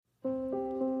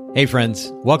Hey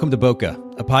friends, welcome to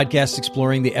Bokeh, a podcast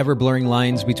exploring the ever-blurring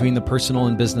lines between the personal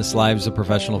and business lives of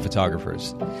professional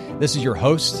photographers. This is your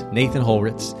host, Nathan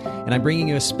Holritz, and I'm bringing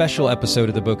you a special episode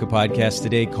of the Bokeh podcast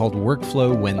today called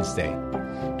Workflow Wednesday.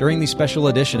 During these special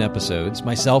edition episodes,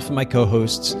 myself and my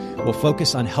co-hosts will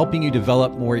focus on helping you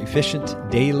develop more efficient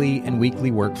daily and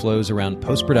weekly workflows around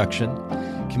post-production,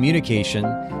 communication,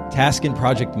 task and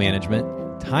project management,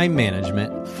 time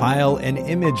management, file and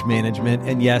image management,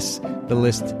 and yes, the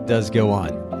list does go on.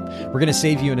 We're going to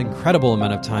save you an incredible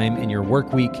amount of time in your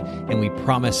work week, and we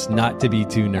promise not to be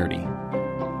too nerdy.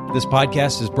 This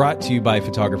podcast is brought to you by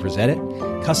Photographers Edit,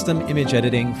 custom image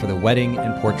editing for the wedding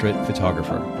and portrait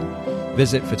photographer.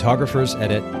 Visit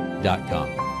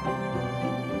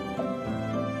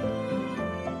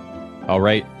photographersedit.com. All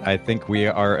right, I think we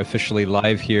are officially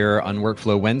live here on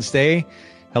Workflow Wednesday.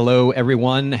 Hello,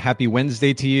 everyone. Happy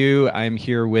Wednesday to you. I'm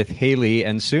here with Haley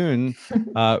and soon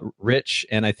Rich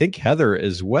and I think Heather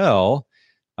as well.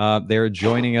 They're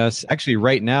joining us actually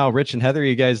right now. Rich and Heather, are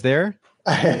you guys there?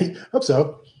 I hope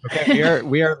so. Okay,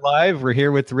 we are live. We're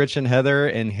here with Rich and Heather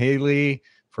and Haley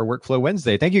for Workflow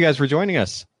Wednesday. Thank you guys for joining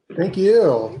us. Thank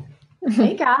you.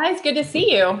 Hey guys, good to see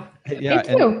you. Yeah, Me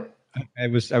too. I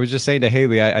was just saying to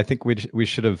Haley, I think we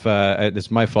should have. It's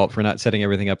my fault for not setting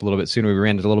everything up a little bit sooner. We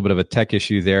ran into a little bit of a tech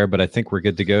issue there, but I think we're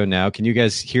good to go now. Can you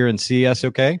guys hear and see us?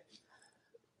 Okay.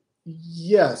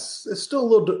 Yes, it's still a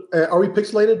little. Are we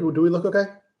pixelated? Do we look okay?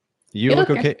 You look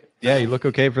okay. Yeah, you look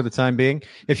okay for the time being.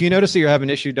 If you notice that you're having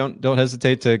an issue, don't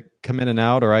hesitate to come in and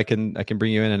out, or I can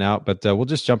bring you in and out. But we'll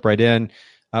just jump right in.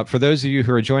 For those of you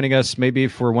who are joining us, maybe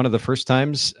for one of the first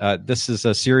times, this is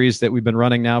a series that we've been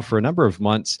running now for a number of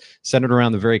months, centered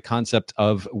around the very concept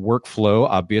of workflow,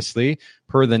 obviously,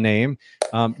 per the name.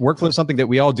 Workflow is something that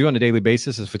we all do on a daily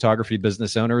basis as photography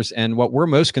business owners. And what we're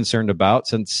most concerned about,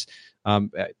 since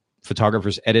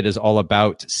Photographers Edit is all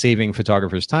about saving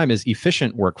photographers' time, is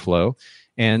efficient workflow.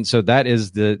 And so that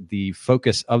is the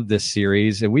focus of this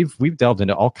series. And we've delved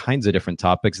into all kinds of different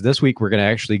topics. This week, we're going to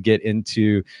actually get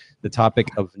into the topic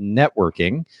of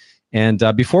networking. And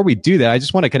before we do that, I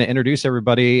just want to kind of introduce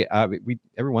everybody. We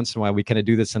every once in a while, we kind of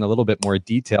do this in a little bit more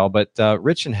detail. But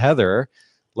Rich and Heather,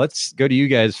 let's go to you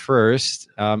guys first.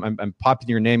 I'm popping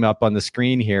your name up on the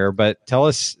screen here, but tell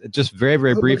us just very,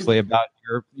 very briefly about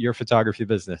your photography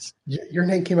business. Your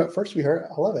name came up first. We heard.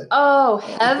 I love it. Oh,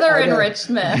 Heather and Rich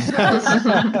Smith.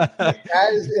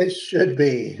 As it should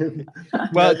be.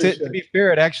 Well, to be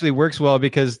fair, it actually works well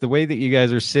because the way that you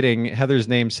guys are sitting, Heather's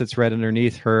name sits right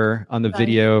underneath her on the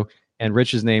video, and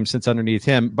Rich's name sits underneath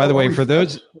him. By the way, for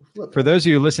those of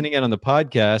you listening in on the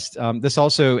podcast, this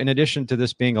also, in addition to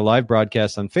this being a live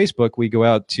broadcast on Facebook, we go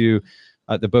out to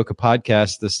the Bokeh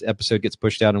podcast. This episode gets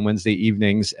pushed out on Wednesday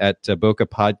evenings at Bokeh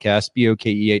Podcast,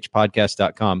 BOKEH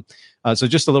podcast.com. So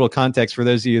just a little context for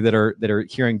those of you that are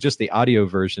hearing just the audio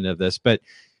version of this. But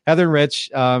Heather and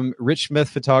Rich, Rich Smith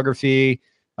Photography,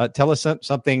 tell us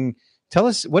something. Tell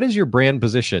us, what is your brand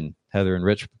position, Heather and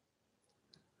Rich?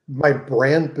 My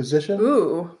brand position?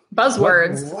 Ooh,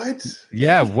 buzzwords. What?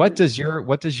 Yeah, what does your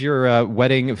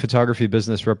wedding photography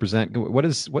business represent?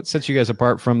 What sets you guys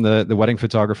apart from the wedding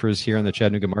photographers here in the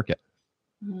Chattanooga market?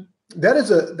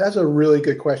 That's a really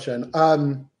good question.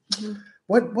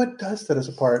 What does set us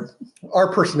apart?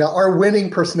 Our winning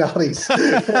personalities.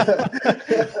 And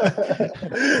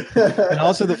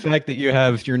also the fact that you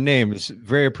have your name is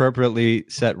very appropriately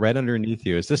set right underneath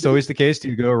you. Is this always the case? Do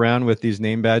you go around with these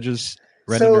name badges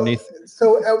underneath?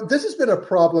 So this has been a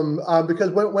problem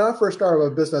because when I first started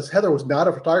my business, Heather was not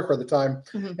a photographer at the time.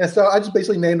 Mm-hmm. And so I just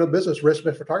basically named a business Rich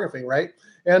Smith Photography, right?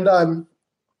 And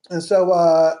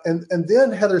so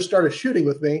then Heather started shooting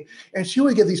with me, and she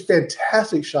would get these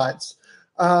fantastic shots.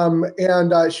 And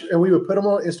we would put them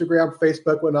on Instagram,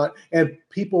 Facebook, whatnot, and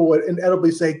people would inevitably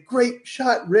say, "Great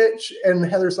shot, Rich." And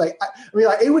Heather's like,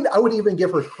 I wouldn't even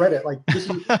give her credit. Like, this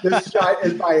shot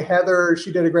is by Heather.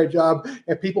 She did a great job.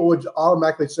 And people would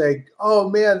automatically say, "Oh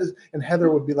man," and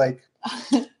Heather would be like,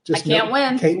 I can't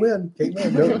win. Can't win.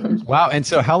 No. Wow. And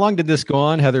so how long did this go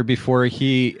on, Heather, before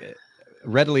he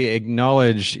readily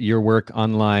acknowledged your work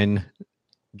online,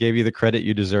 gave you the credit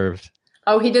you deserved?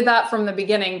 Oh, he did that from the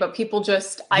beginning, but people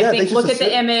I think look at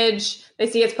the image, they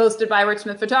see it's posted by Rich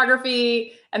Smith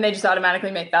Photography, and they just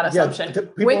automatically make that assumption,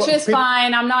 which is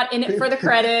fine. I'm not in it for the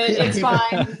credit. It's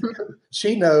fine.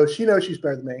 She knows she's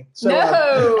better than me. So,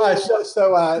 no,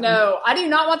 no, I do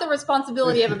not want the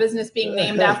responsibility of a business being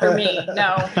named after me.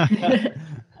 No,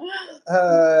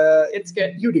 it's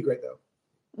good. You did great though,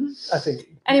 I think.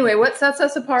 Anyway, what sets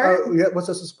us apart? What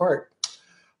sets us apart?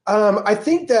 I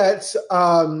think that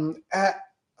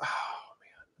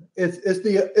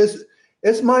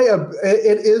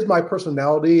It is my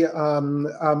personality.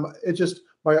 It's just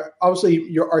obviously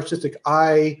your artistic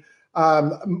eye.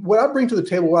 What I bring to the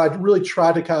table, what I really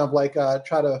try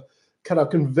to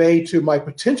convey to my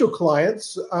potential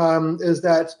clients is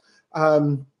that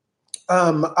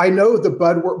I know the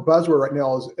buzzword right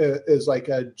now is like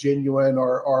a genuine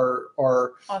or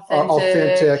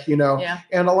authentic, Yeah.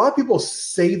 And a lot of people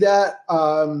say that,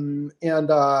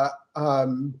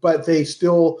 but they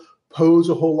still pose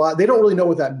a whole lot. They don't really know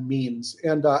what that means.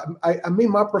 And I mean,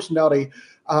 my personality,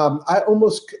 I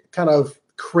almost kind of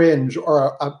cringe,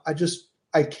 or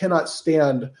I cannot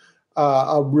stand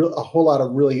a whole lot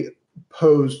of really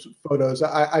posed photos.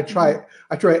 I try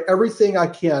everything I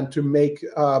can to make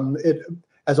it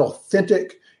as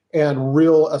authentic and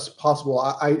real as possible.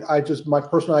 My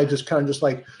personality just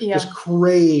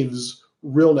craves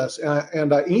realness,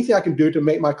 and anything I can do to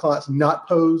make my clients not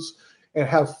pose and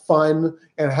have fun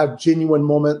and have genuine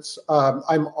moments,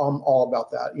 I'm all about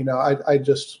that.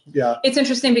 It's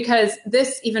interesting because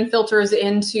this even filters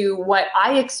into what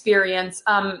I experience.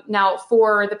 Now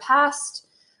for the past,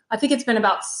 I think it's been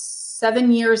about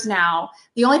 7 years now,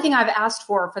 the only thing I've asked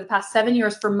for the past 7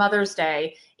 years for Mother's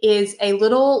Day is a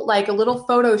little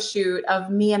photo shoot of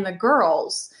me and the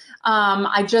girls.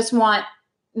 I just want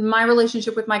my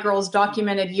relationship with my girls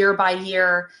documented year by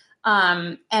year.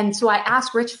 And so I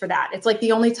asked Rich for that. It's like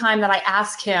the only time that I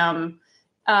ask him.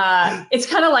 It's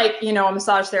kind of like, a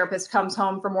massage therapist comes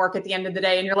home from work at the end of the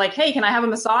day and you're like, hey, can I have a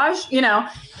massage? So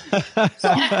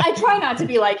I try not to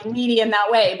be like needy in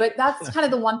that way, but that's kind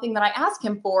of the one thing that I ask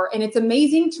him for. And it's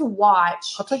amazing to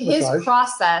watch his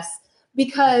process,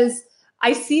 because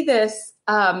I see this,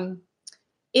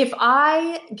 if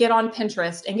I get on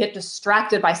Pinterest and get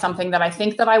distracted by something that I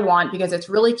think that I want because it's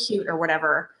really cute or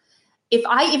whatever, if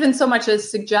I even so much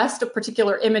as suggest a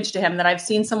particular image to him that I've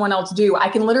seen someone else do, I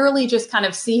can literally just kind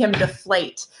of see him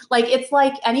deflate. Like, it's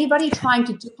like anybody trying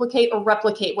to duplicate or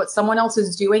replicate what someone else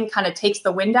is doing kind of takes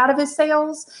the wind out of his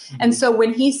sails. Mm-hmm. And so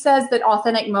when he says that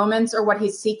authentic moments are what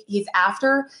he's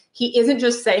after, he isn't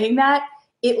just saying that.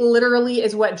 It literally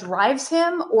is what drives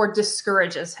him or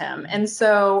discourages him. And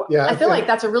so I feel like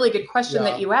that's a really good question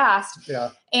that you asked. Yeah.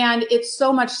 And it's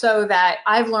so much so that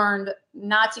I've learned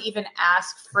not to even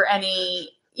ask for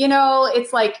any,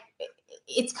 it's like,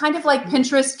 it's kind of like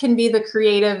Pinterest can be the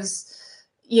creatives,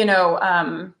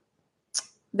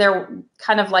 they're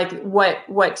kind of like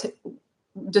what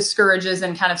discourages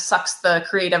and kind of sucks the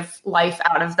creative life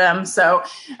out of them. So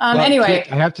anyway,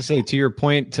 I have to say, to your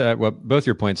point, both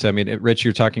your points, I mean, Rich,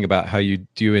 you're talking about how you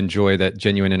do enjoy that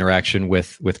genuine interaction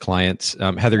with clients.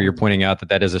 Heather, you're pointing out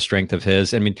that is a strength of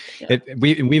his. I mean,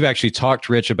 we've actually talked,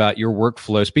 Rich, about your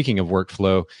workflow. Speaking of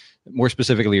workflow, more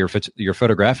specifically your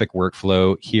photographic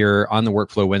workflow here on the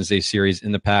Workflow Wednesday series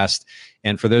in the past.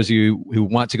 And for those of you who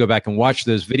want to go back and watch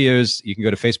those videos, you can go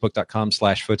to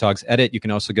facebook.com/photogsedit. You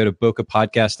can also go to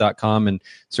bokehpodcast.com and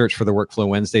search for the Workflow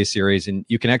Wednesday series. And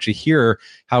you can actually hear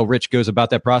how Rich goes about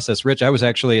that process. Rich, I was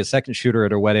actually a second shooter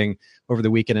at a wedding over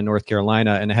the weekend in North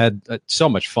Carolina and had so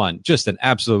much fun. Just an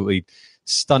absolutely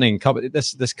stunning couple.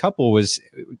 This couple was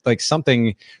like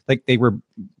something like they were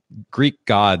Greek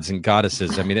gods and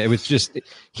goddesses. I mean, it was just,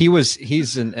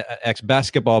 he's an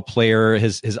ex-basketball player.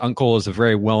 His uncle is a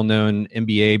very well-known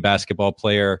NBA basketball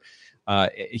player.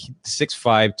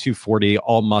 6'5", 240,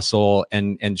 all muscle.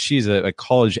 And she's a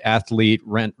college athlete,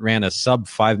 ran a sub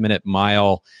 5-minute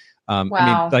mile. Wow.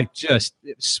 I mean, like just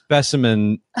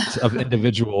specimen of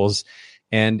individuals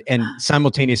and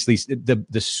simultaneously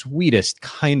the sweetest,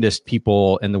 kindest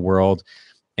people in the world.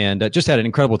 And just had an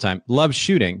incredible time. Love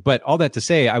shooting. But all that to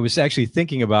say, I was actually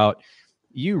thinking about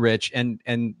you, Rich, and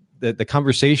the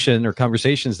conversation or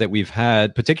conversations that we've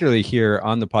had, particularly here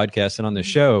on the podcast and on the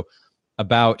show,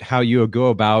 about how you go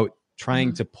about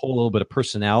trying to pull a little bit of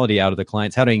personality out of the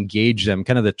clients, how to engage them,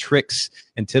 kind of the tricks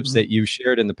and tips that you've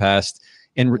shared in the past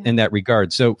in that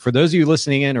regard. So for those of you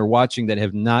listening in or watching that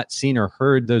have not seen or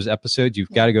heard those episodes,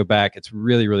 you've got to go back. It's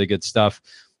really, really good stuff.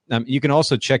 You can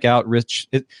also check out Rich.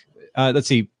 Let's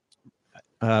see.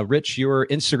 Rich, your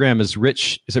Instagram is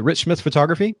Rich. Is it Rich Smith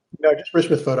Photography? No, just Rich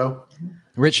Smith Photo.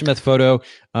 Rich Smith Photo.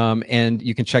 And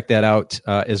you can check that out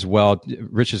as well.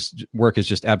 Rich's work is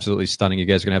just absolutely stunning. You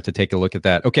guys are going to have to take a look at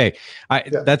that. Okay.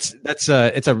 It's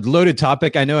a loaded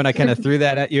topic, I know, and I kind of threw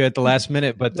that at you at the last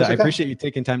minute, but I appreciate you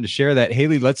taking time to share that.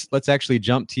 Haley, let's actually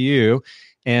jump to you.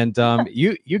 And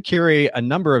you carry a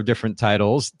number of different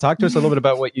titles. Talk to us a little bit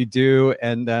about what you do,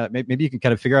 and maybe you can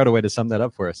kind of figure out a way to sum that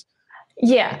up for us.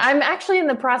 Yeah, I'm actually in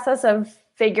the process of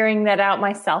figuring that out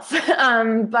myself.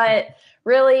 But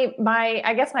really,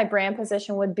 I guess my brand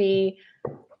position would be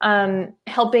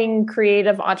helping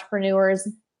creative entrepreneurs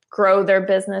grow their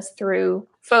business through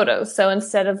photos. So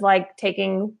instead of like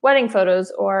taking wedding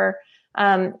photos or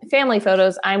family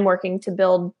photos, I'm working to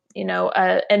build,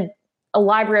 a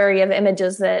library of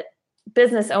images that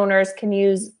business owners can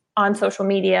use on social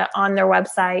media, on their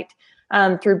website,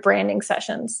 through branding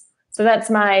sessions. So that's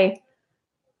my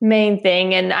main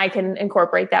thing. And I can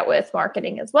incorporate that with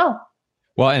marketing as well.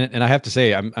 Well, and I have to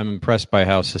say, I'm impressed by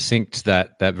how succinct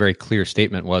that very clear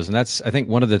statement was. And that's, I think,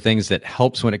 one of the things that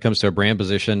helps when it comes to a brand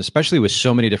position, especially with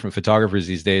so many different photographers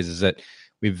these days, is that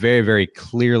we very, very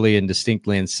clearly and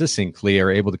distinctly and succinctly are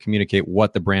able to communicate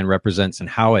what the brand represents and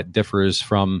how it differs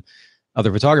from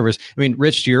other photographers. I mean,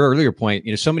 Rich, to your earlier point,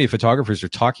 so many photographers are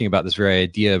talking about this very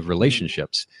idea of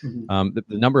relationships. Mm-hmm.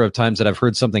 The number of times that I've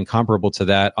heard something comparable to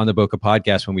that on the Bokeh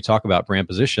podcast when we talk about brand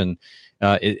position,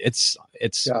 it's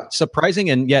surprising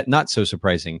and yet not so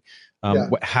surprising.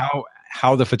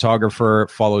 How the photographer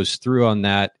follows through on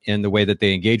that in the way that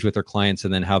they engage with their clients,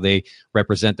 and then how they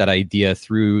represent that idea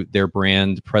through their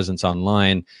brand presence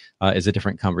online is a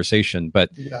different conversation.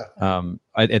 But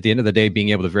at the end of the day, being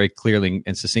able to very clearly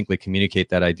and succinctly communicate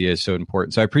that idea is so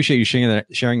important. So I appreciate you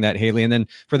sharing that, Haley. And then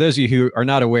for those of you who are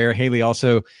not aware, Haley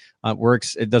also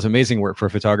does amazing work for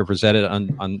Photographers Edit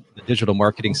on the digital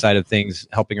marketing side of things,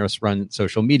 helping us run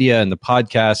social media and the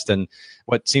podcast and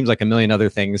what seems like a million other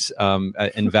things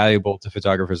invaluable to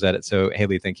Photographers Edit. So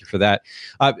Haley, thank you for that.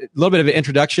 A little bit of an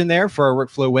introduction there for our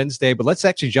Workflow Wednesday, but let's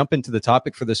actually jump into the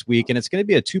topic for this week. And it's going to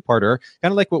be a two-parter,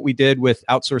 kind of like what we did with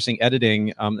outsourcing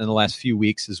editing in the last few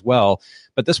weeks as well.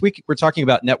 But this week, we're talking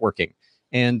about networking.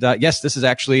 And yes, this is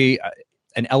actually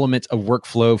an element of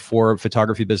workflow for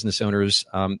photography business owners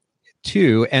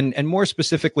too. And more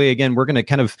specifically, again, we're going to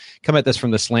kind of come at this from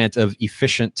the slant of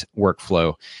efficient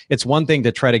workflow. It's one thing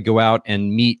to try to go out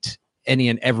and meet any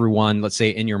and everyone, let's say,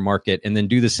 in your market, and then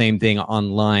do the same thing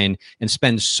online and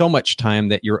spend so much time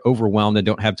that you're overwhelmed and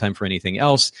don't have time for anything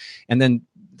else. And then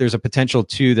there's a potential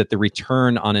too that the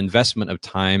return on investment of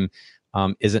time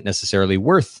isn't necessarily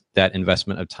worth that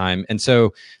investment of time. And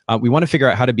so we want to figure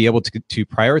out how to be able to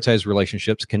prioritize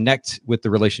relationships, connect with the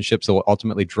relationships that will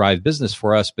ultimately drive business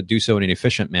for us, but do so in an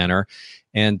efficient manner.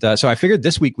 And so I figured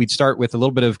this week we'd start with a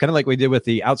little bit of kind of like we did with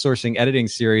the outsourcing editing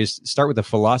series, start with the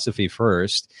philosophy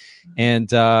first. And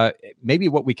maybe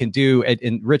what we can do,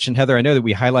 and Rich and Heather, I know that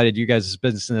we highlighted you guys'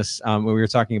 business when we were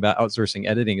talking about outsourcing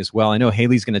editing as well. I know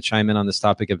Haley's going to chime in on this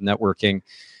topic of networking.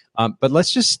 But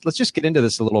let's just get into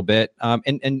this a little bit.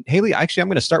 And Haley, actually, I'm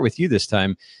going to start with you this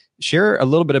time. Share a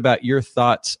little bit about your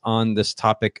thoughts on this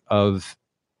topic of,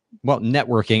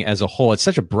 networking as a whole. It's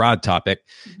such a broad topic,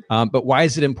 but why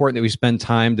is it important that we spend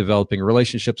time developing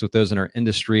relationships with those in our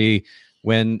industry?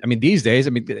 These days,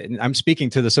 I'm speaking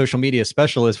to the social media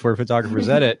specialist for Photographers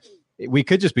Edit. We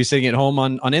could just be sitting at home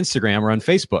on Instagram or on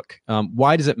Facebook.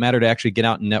 Why does it matter to actually get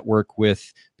out and network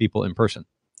with people in person?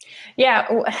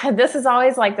 Yeah, this is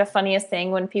always like the funniest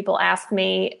thing when people ask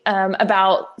me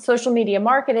about social media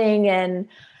marketing and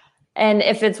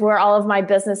if it's where all of my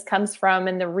business comes from.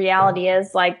 And the reality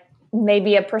is like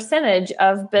maybe a percentage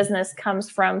of business comes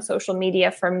from social media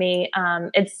for me.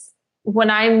 It's when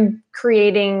I'm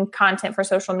creating content for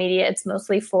social media, it's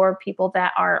mostly for people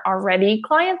that are already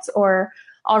clients or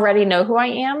already know who I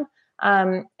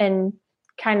am, and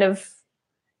kind of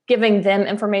giving them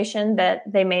information that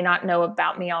they may not know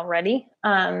about me already.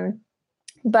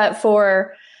 But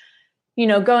for,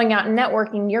 going out and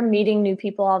networking, you're meeting new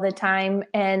people all the time,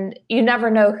 and you never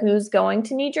know who's going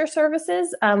to need your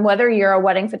services, whether you're a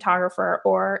wedding photographer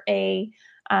or a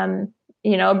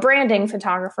branding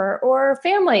photographer or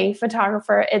family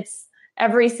photographer. It's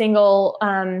every single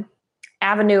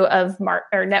avenue of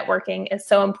networking is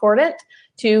so important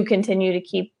to continue to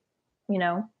keep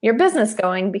your business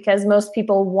going, because most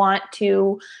people want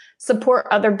to support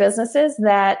other businesses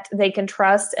that they can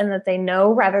trust and that they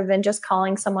know, rather than just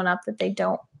calling someone up that they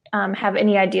don't have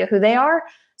any idea who they are.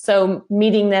 So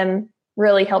meeting them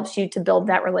really helps you to build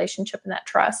that relationship and that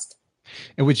trust.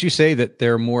 And would you say that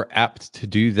they're more apt to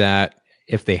do that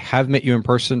if they have met you in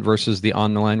person versus the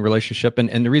online relationship?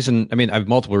 And the reason, I have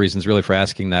multiple reasons really for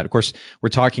asking that. Of course, we're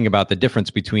talking about the difference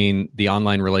between the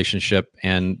online relationship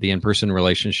and the in-person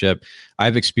relationship.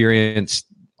 I've experienced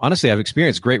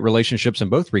great relationships in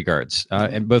both regards,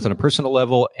 and both on a personal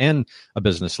level and a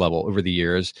business level over the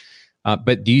years.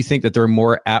 But do you think that they're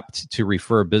more apt to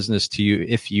refer business to you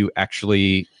if you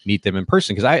actually meet them in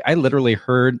person? Because I literally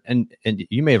heard, and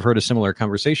you may have heard a similar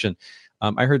conversation.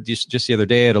 I heard just the other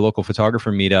day at a local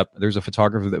photographer meetup, there's a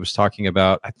photographer that was talking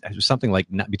about it was something like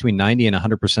between 90 and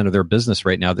 100% of their business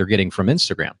right now they're getting from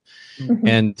Instagram. Mm-hmm.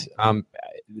 And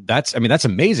that's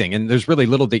amazing. And there's really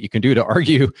little that you can do to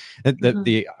argue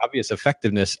the obvious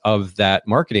effectiveness of that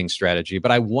marketing strategy.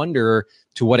 But I wonder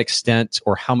to what extent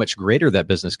or how much greater that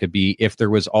business could be if there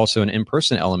was also an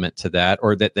in-person element to that,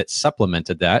 or that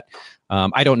supplemented that.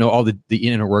 I don't know all the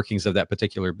inner workings of that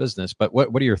particular business, but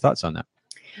what are your thoughts on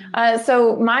that?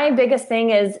 So my biggest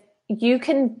thing is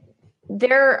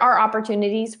there are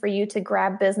opportunities for you to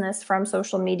grab business from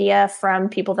social media, from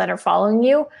people that are following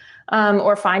you,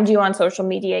 or find you on social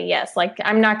media. Yes. Like,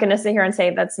 I'm not going to sit here and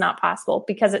say that's not possible,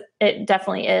 because it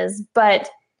definitely is. But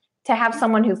to have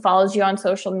someone who follows you on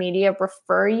social media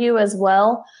refer you as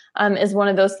well, is one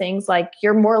of those things. Like,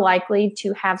 you're more likely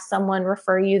to have someone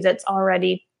refer you that's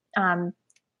already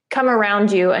come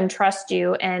around you and trust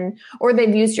you, or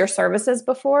they've used your services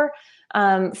before.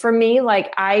 For me,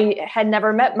 like, I had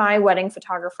never met my wedding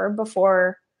photographer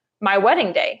before my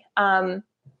wedding day.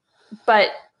 But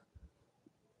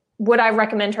would I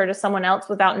recommend her to someone else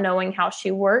without knowing how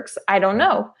she works? I don't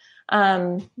know.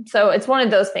 So it's one of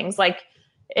those things. Like,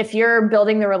 if you're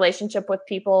building the relationship with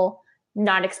people,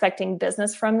 not expecting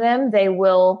business from them, they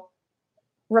will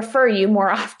refer you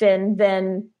more often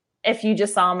than if you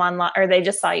just saw them online, or they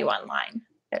just saw you online.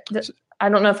 I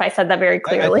don't know if I said that very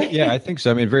clearly. I think so.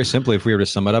 I mean, very simply, if we were to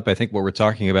sum it up, I think what we're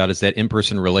talking about is that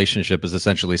in-person relationship is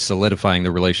essentially solidifying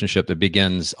the relationship that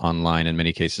begins online in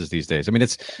many cases these days. I mean,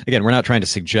 again, we're not trying to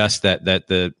suggest that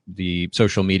the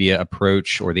social media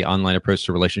approach or the online approach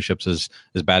to relationships is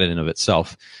bad in and of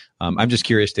itself. I'm just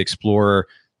curious to explore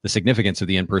the significance of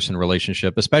the in-person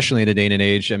relationship, especially in a day and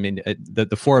age. I mean,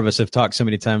 the four of us have talked so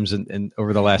many times in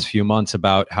over the last few months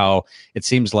about how it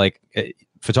seems like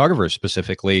photographers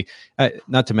specifically,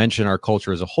 not to mention our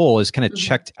culture as a whole, is kind of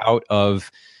checked out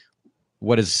of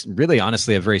what is really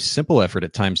honestly a very simple effort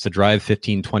at times to drive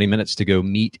 15, 20 minutes to go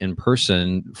meet in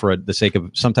person for the sake of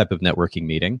some type of networking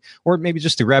meeting, or maybe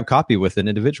just to grab coffee with an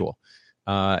individual.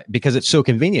 Because it's so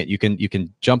convenient. You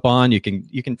can jump on, you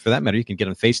can, for that matter, you can get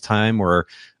on FaceTime or,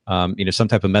 some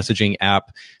type of messaging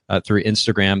app, through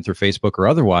Instagram, through Facebook or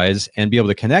otherwise, and be able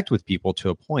to connect with people to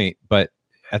a point. But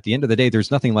at the end of the day,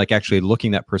 there's nothing like actually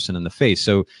looking that person in the face.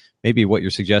 So maybe what you're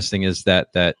suggesting is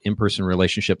that in-person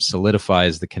relationship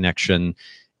solidifies the connection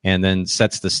and then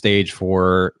sets the stage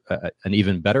for an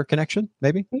even better connection,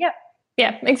 maybe? Yeah,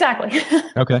 exactly.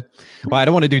 Okay. Well, I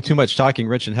don't want to do too much talking,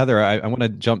 Rich and Heather. I want to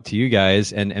jump to you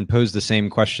guys and pose the same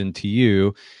question to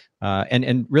you.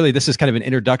 And really, this is kind of an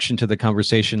introduction to the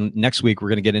conversation. Next week, we're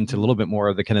going to get into a little bit more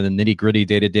of the kind of the nitty gritty,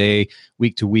 day to day,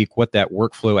 week to week, what that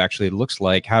workflow actually looks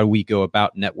like. How do we go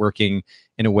about networking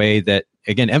in a way that,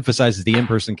 again, emphasizes the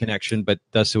in-person connection, but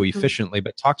does so efficiently?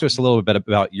 But talk to us a little bit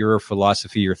about your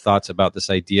philosophy, your thoughts about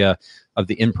this idea of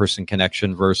the in-person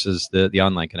connection versus the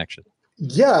online connection.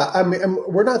 Yeah, I mean,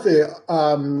 we're not the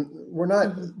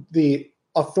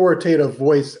authoritative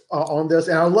voice on this,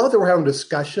 and I love that we're having a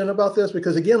discussion about this,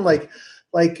 because again, the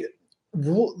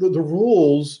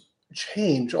rules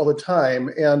change all the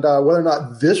time, and whether or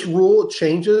not this rule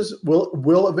changes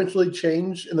will eventually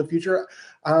change in the future.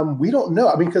 We don't know.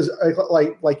 I mean, because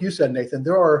like you said, Nathan,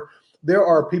 there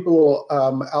are people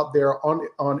out there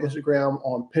on Instagram,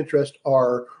 on Pinterest,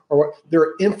 or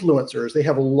they're influencers. They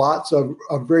have lots of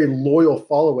very loyal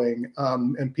following,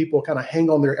 and people kind of hang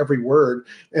on their every word.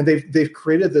 And they've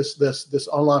created this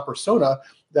online persona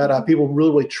that people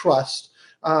really trust,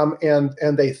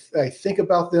 and they think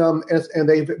about them, and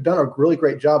they've done a really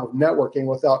great job of networking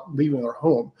without leaving their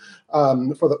home,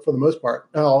 for the most part.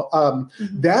 Now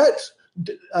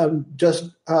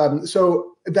so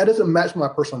that doesn't match my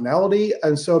personality.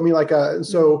 And so, I mean,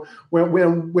 so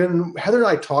when Heather and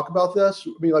I talk about this,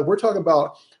 I mean, we're talking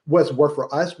about what's worked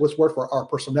for us, what's worked for our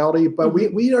personality, but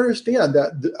we understand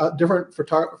that different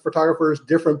photographers,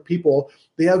 different people,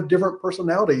 they have different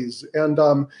personalities, and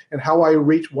how I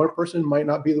reach one person might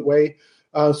not be the way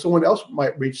someone else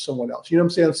might reach someone else. You know what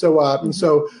I'm saying? So, and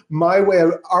so our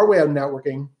way of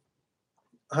networking,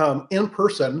 in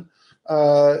person,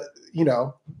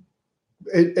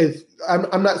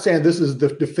 I'm not saying this is the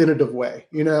definitive way,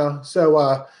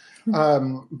 So,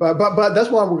 but that's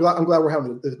why I'm glad we're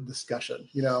having the discussion,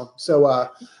 So,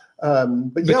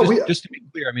 but yeah, just to be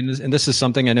clear, I mean, this is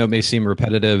something I know may seem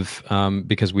repetitive,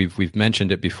 because we've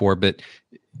mentioned it before, but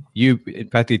you, in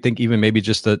fact, I think even maybe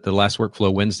just the last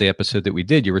Workflow Wednesday episode that we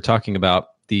did, you were talking about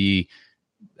the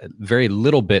very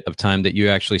little bit of time that you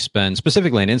actually spend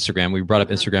specifically on Instagram. We brought up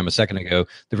Instagram a second ago.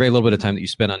 The very little bit of time that you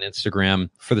spend on Instagram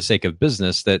for the sake of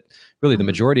business, that really the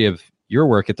majority of your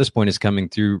work at this point is coming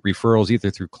through referrals, either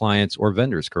through clients or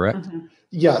vendors, correct? Mm-hmm.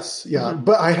 Yes, yeah. Mm-hmm.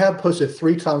 But I have posted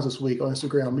 3 times this week on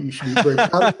Instagram. You should be very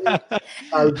proud of me.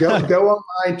 Go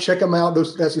online, check them out.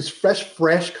 That's just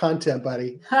fresh content,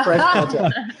 buddy. Fresh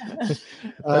content.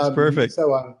 That's perfect.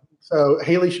 So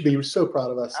Haley should be so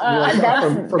proud of us.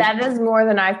 That is more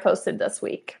than I've posted this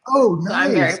week. Oh, nice. So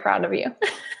I'm very proud of you.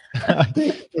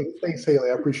 Thanks, Haley.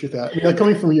 I appreciate that.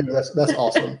 Coming from you, that's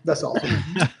awesome. That's awesome.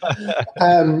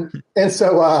 And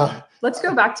so let's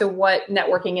go back to what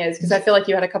networking is, because I feel like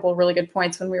you had a couple of really good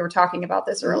points when we were talking about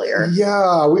this earlier.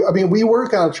 Yeah, we were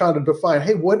kind of trying to define,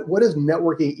 hey, what is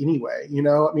networking anyway?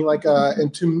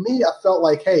 And to me, I felt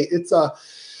like, hey,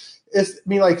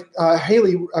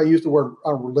 Haley used the word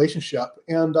relationship,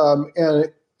 and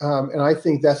I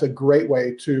think that's a great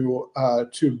way to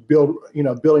build,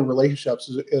 building relationships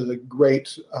is a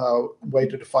great way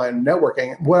to define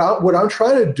networking. What I'm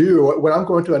trying to do when I'm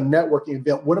going to a networking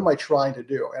event, what am I trying to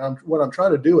do? And what I'm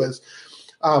trying to do is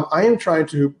I am trying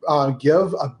to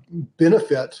give a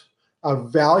benefit, a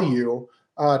value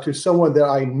to someone that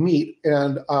I meet,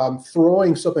 and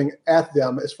throwing something at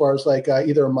them as far as like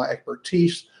either my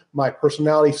expertise, my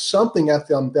personality, something at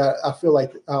them that I feel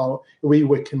like we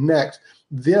would connect.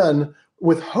 Then,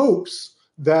 with hopes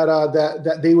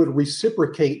that they would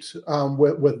reciprocate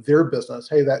with their business.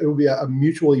 Hey, that it would be a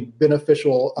mutually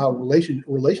beneficial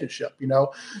relationship.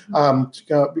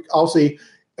 Obviously,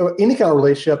 any kind of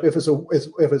relationship, if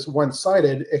it's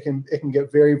one-sided, it can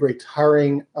get very, very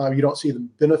tiring. You don't see the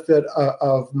benefit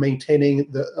of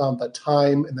maintaining the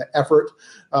time and the effort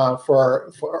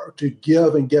for to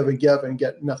give and give and give and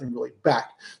get nothing really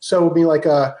back. So it would be like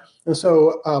I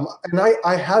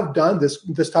have done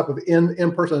this type of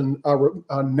in-person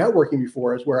networking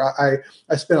before, is where I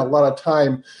spent a lot of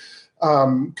time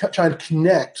trying to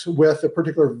connect with a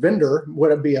particular vendor.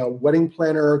 Would it be a wedding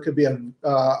planner? Could be a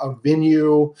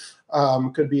venue.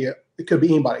 Could be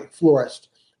anybody, florist,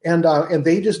 and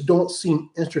they just don't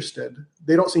seem interested.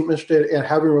 They don't seem interested in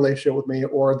having a relationship with me,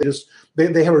 or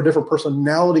they have a different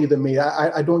personality than me.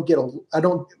 I don't get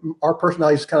our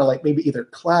personalities kind of like maybe either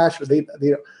clash, or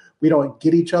we don't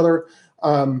get each other.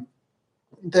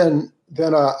 Then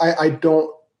I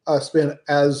don't spend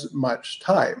as much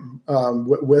time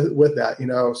with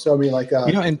that, So I mean, like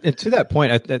and to that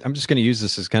point, I'm just going to use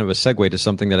this as kind of a segue to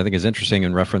something that I think is interesting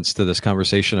in reference to this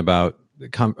conversation about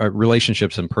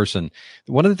relationships in person.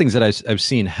 One of the things that I've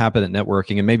seen happen at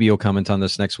networking, and maybe you'll comment on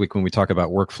this next week when we talk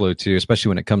about workflow too, especially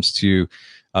when it comes to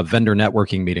vendor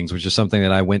networking meetings, which is something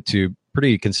that I went to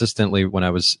pretty consistently when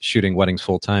I was shooting weddings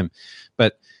full time.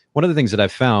 But one of the things that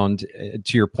I've found,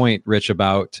 to your point, Rich,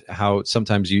 about how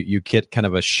sometimes you get kind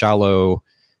of a shallow,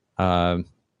 I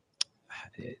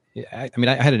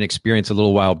had an experience a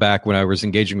little while back when I was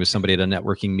engaging with somebody at a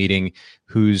networking meeting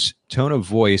whose tone of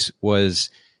voice was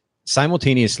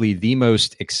simultaneously the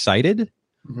most excited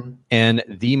and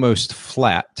the most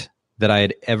flat that I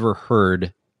had ever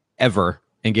heard,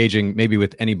 engaging maybe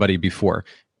with anybody before.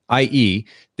 i.e.,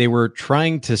 they were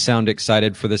trying to sound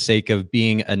excited for the sake of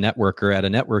being a networker at a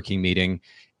networking meeting,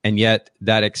 and yet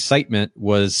that excitement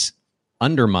was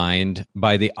undermined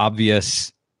by the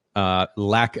obvious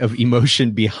lack of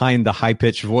emotion behind the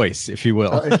high-pitched voice, if you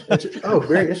will.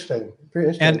 Very interesting. Very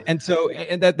interesting.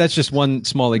 And that's just one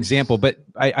small example, but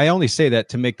I only say that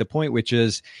to make the point, which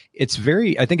is I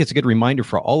think it's a good reminder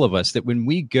for all of us that when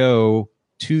we go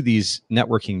to these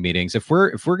networking meetings, if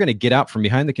we're going to get out from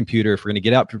behind the computer, if we're going to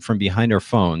get out from behind our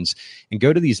phones and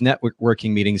go to these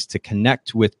networking meetings to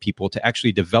connect with people, to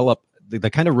actually develop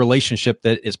the kind of relationship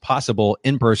that is possible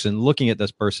in person, looking at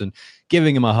this person,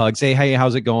 giving them a hug, say, hey,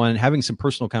 how's it going? Having some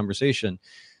personal conversation,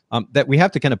 that we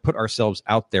have to kind of put ourselves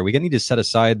out there. We need to set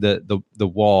aside the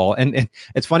wall. And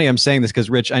it's funny, I'm saying this because,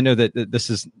 Rich, I know that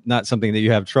this is not something that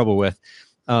you have trouble with.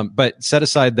 But set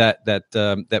aside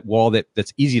that wall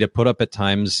that's easy to put up at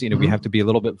times. We have to be a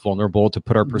little bit vulnerable to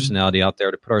put our personality out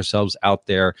there, to put ourselves out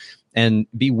there, and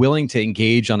be willing to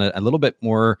engage on a little bit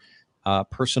more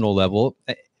personal level.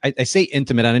 I say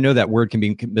intimate, and I know that word can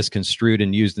be misconstrued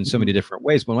and used in so many different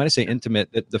ways. But when I say intimate,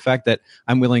 the fact that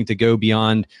I'm willing to go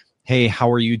beyond, hey,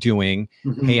 how are you doing?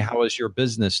 Hey, how is your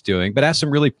business doing? But ask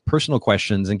some really personal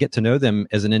questions and get to know them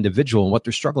as an individual and what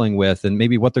they're struggling with, and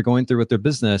maybe what they're going through with their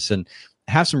business, and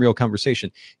have some real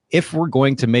conversation. If we're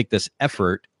going to make this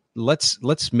effort,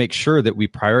 let's make sure that we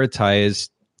prioritize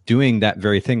doing that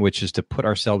very thing, which is to put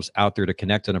ourselves out there to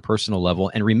connect on a personal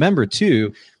level. And remember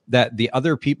too, that the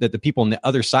people on the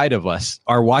other side of us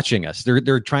are watching us.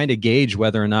 They're trying to gauge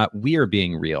whether or not we are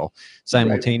being real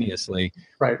simultaneously.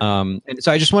 Right. And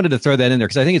so I just wanted to throw that in there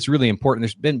because I think it's really important.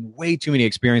 There's been way too many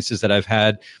experiences that I've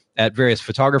had at various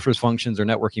photographers' functions or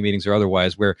networking meetings or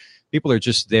otherwise, where people are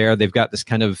just there. They've got this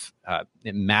kind of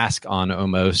mask on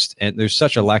almost, and there's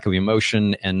such a lack of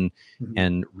emotion and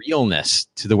realness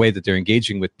to the way that they're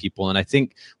engaging with people. And I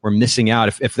think we're missing out.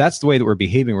 If that's the way that we're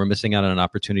behaving, we're missing out on an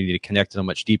opportunity to connect at a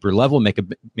much deeper level, make a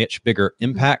much bigger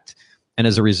impact, and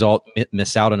as a result,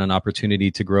 miss out on an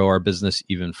opportunity to grow our business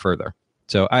even further.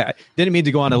 So I didn't mean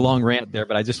to go on a long rant there,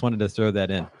 but I just wanted to throw that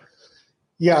in.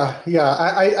 Yeah.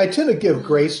 I tend to give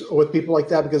grace with people like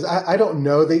that because I don't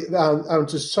know. They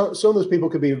just some of those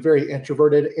people could be very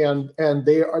introverted and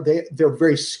they're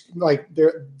very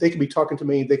they could be talking to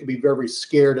me. They could be very, very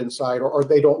scared inside, or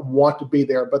they don't want to be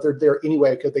there, but they're there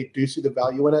anyway because they do see the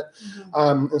value in it.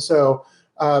 Mm-hmm.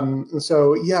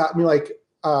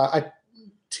 I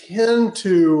tend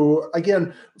to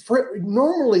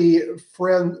normally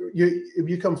you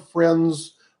become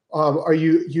friends. Are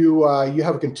you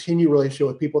have a continued relationship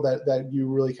with people that you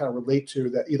really kind of relate to,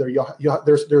 that either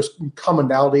there's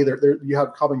commonality, you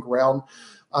have common ground,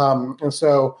 that's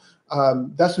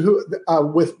who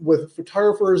with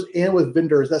photographers and with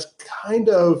vendors. That's kind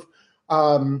of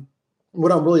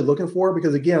what I'm really looking for,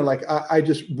 because again, I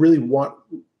just really want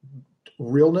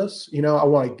realness. I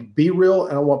want to be real,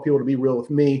 and I want people to be real with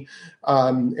me,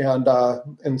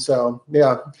 and so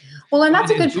yeah. Well, and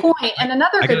that's a good point. And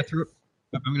another good.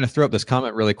 I'm going to throw up this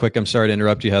comment really quick. I'm sorry to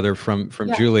interrupt you, Heather, from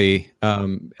Julie.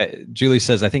 Julie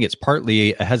says, I think it's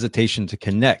partly a hesitation to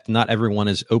connect. Not everyone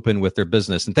is open with their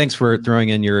business. And thanks for throwing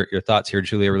in your thoughts here,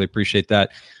 Julie. I really appreciate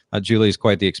that. Julie is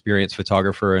quite the experienced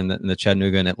photographer in the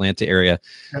Chattanooga and Atlanta area.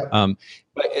 Yep.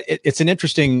 But it's an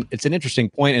interesting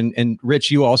point. And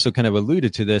Rich, you also kind of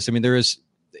alluded to this. I mean,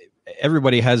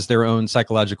 everybody has their own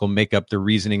psychological makeup, their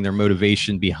reasoning, their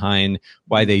motivation behind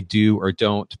why they do or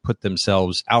don't put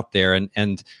themselves out there.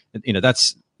 And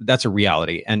that's a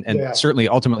reality. And certainly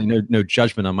ultimately no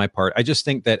judgment on my part. I just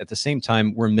think that at the same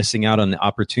time, we're missing out on the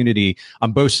opportunity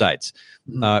on both sides.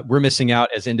 Mm-hmm. We're missing out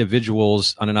as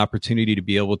individuals on an opportunity to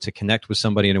be able to connect with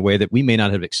somebody in a way that we may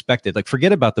not have expected. Like,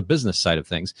 forget about the business side of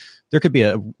things. There could be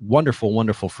a wonderful,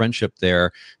 wonderful friendship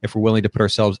there if we're willing to put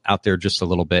ourselves out there just a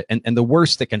little bit. And the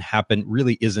worst that can happen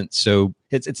really isn't so,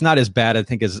 it's not as bad, I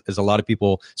think, as a lot of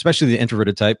people, especially the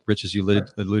introverted type, Rich, as you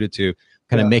alluded to,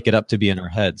 kind of make it up to be in our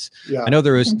heads. Yeah. I know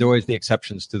there are always the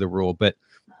exceptions to the rule, but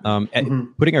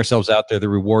putting ourselves out there, the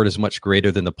reward is much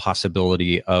greater than the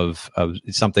possibility of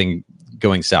something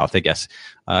going south, I guess,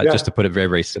 just to put it very,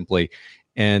 very simply.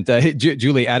 And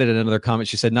Julie added another comment.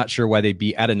 She said, not sure why they'd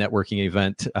be at a networking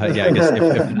event. I guess if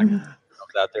not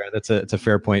out there, it's a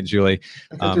fair point, Julie.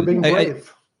 You're being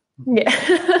brave.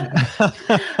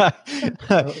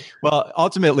 Well,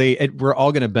 ultimately, we're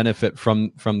all going to benefit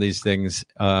from these things,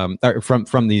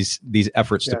 from these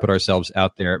efforts to put ourselves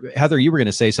out there. Heather, you were going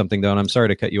to say something, though, and I'm sorry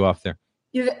to cut you off there.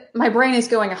 My brain is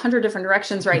going 100 different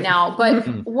directions right now, but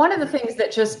one of the things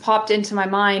that just popped into my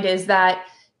mind is that,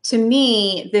 to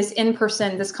me, this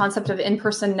concept of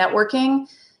in-person networking,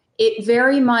 it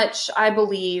very much, I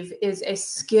believe, is a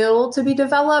skill to be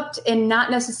developed and not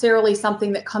necessarily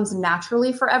something that comes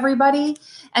naturally for everybody.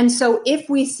 And so if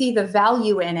we see the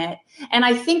value in it, and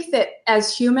I think that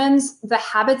as humans, the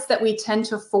habits that we tend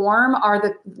to form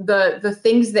are the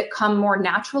things that come more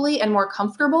naturally and more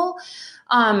comfortable.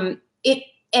 And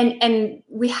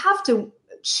we have to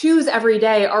choose every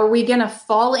day. Are we going to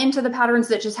fall into the patterns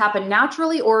that just happen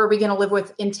naturally, or are we going to live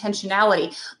with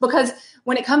intentionality? Because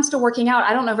when it comes to working out,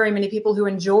 I don't know very many people who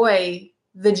enjoy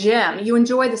the gym. You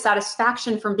enjoy the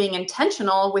satisfaction from being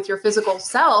intentional with your physical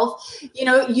self.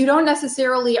 We're not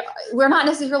necessarily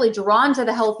drawn to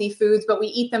the healthy foods, but we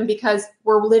eat them because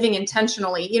we're living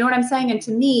intentionally. You know what I'm saying? And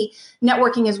to me,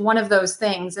 networking is one of those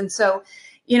things. And so,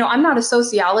 I'm not a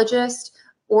sociologist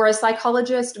or a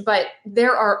psychologist, but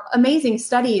there are amazing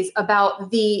studies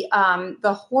about the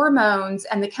hormones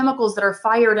and the chemicals that are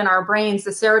fired in our brains,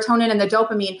 the serotonin and the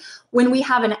dopamine, when we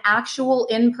have an actual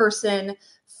in-person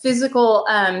physical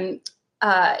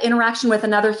interaction with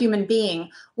another human being,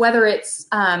 whether it's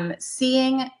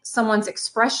seeing someone's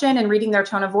expression and reading their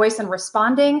tone of voice and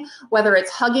responding, whether it's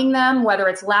hugging them, whether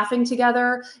it's laughing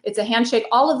together, it's a handshake,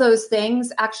 all of those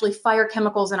things actually fire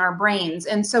chemicals in our brains.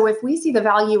 And so if we see the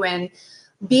value in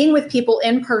being with people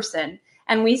in person,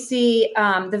 and we see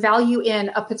the value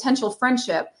in a potential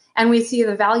friendship, and we see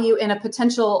the value in a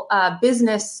potential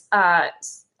business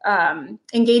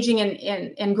engaging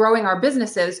in growing our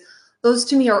businesses, those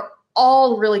to me are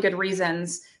all really good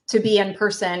reasons to be in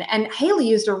person. And Haley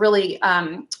used a really,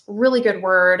 really good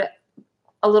word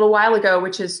a little while ago,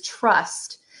 which is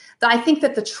trust. I think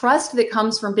that the trust that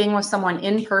comes from being with someone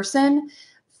in person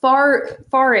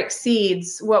far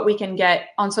exceeds what we can get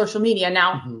on social media.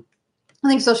 Now, I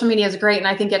think social media is great, and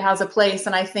I think it has a place.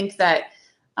 And I think that,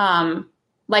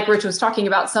 like Rich was talking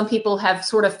about, some people have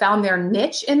sort of found their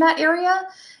niche in that area,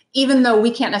 even though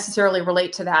we can't necessarily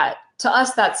relate to that. To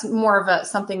us, that's more of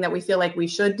something that we feel like we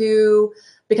should do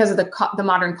because of the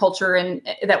modern culture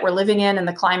that we're living in and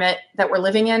the climate that we're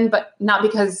living in, but not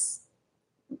because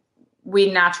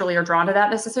we naturally are drawn to that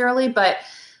necessarily. But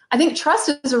I think trust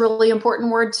is a really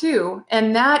important word too.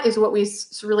 And that is what we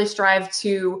really strive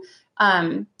to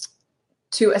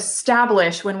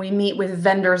establish when we meet with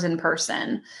vendors in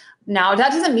person. Now,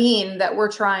 that doesn't mean that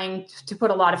we're trying to put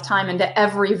a lot of time into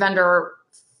every vendor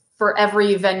for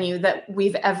every venue that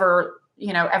we've ever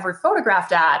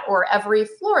photographed at, or every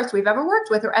florist we've ever worked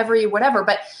with, or every whatever.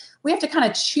 But we have to kind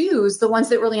of choose the ones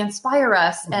that really inspire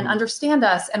us and understand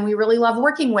us, and we really love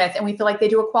working with, and we feel like they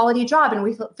do a quality job, and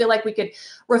we feel like we could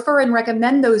refer and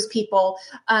recommend those people,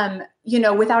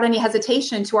 without any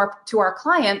hesitation to our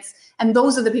clients. And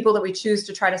those are the people that we choose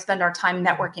to try to spend our time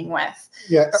networking with.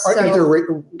 Yeah. Is there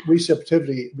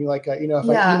receptivity? I mean, like, if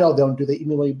I email them, do they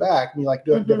email me back? I mean, like,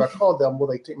 if I call them, will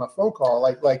they take my phone call?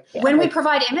 When we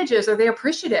provide images, are they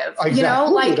appreciative?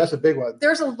 Exactly. That's a big one.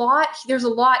 There's a lot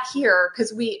here,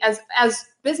 because we, as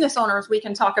business owners, we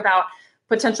can talk about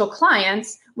potential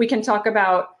clients. We can talk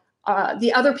about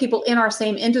the other people in our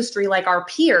same industry, like our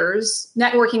peers,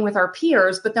 networking with our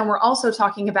peers. But then we're also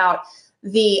talking about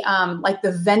the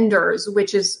vendors,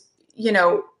 which is,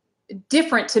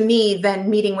 different to me than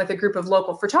meeting with a group of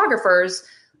local photographers.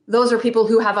 Those are people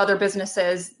who have other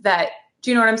businesses do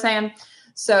you know what I'm saying?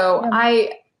 So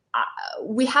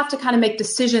we have to kind of make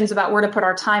decisions about where to put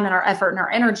our time and our effort and our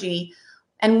energy.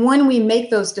 And when we make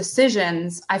those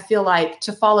decisions, I feel like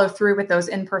to follow through with those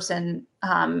in-person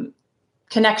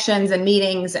connections and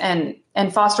meetings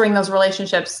and fostering those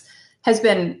relationships has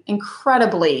been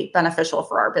incredibly beneficial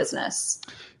for our business.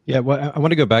 Yeah, well, I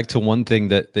want to go back to one thing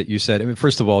that you said. I mean,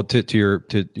 first of all, to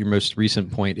your most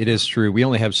recent point, it is true. We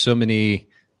only have so many,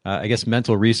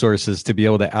 mental resources to be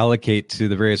able to allocate to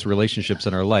the various relationships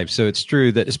in our life. So it's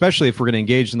true that, especially if we're going to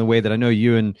engage in the way that I know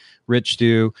you and Rich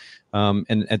do, and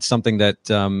it's something that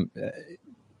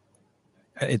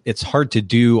it's hard to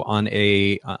do on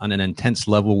an intense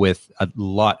level with a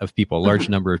lot of people, a large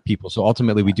number of people. So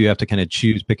ultimately, we do have to kind of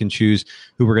pick and choose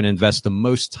who we're going to invest the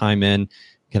most time in,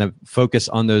 kind of focus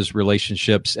on those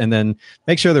relationships, and then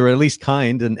make sure they're at least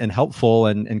kind and helpful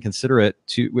and considerate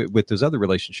with those other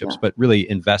relationships, but really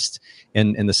invest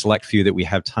in the select few that we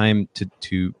have time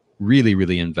to really,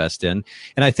 really invest in.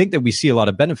 And I think that we see a lot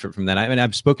of benefit from that. I mean,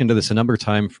 I've spoken to this a number of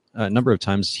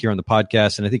times here on the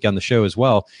podcast, and I think on the show as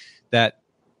well, that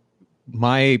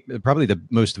probably the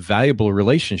most valuable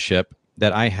relationship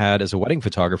that I had as a wedding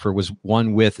photographer was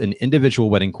one with an individual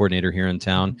wedding coordinator here in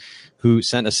town who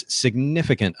sent us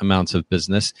significant amounts of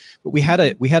business. But we had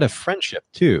a friendship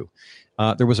too.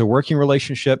 There was a working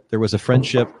relationship, there was a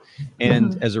friendship,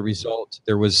 and as a result,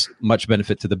 there was much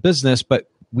benefit to the business. But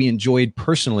we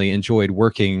personally enjoyed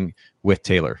working with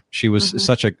Taylor. She was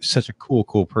such a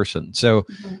cool person. So,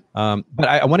 but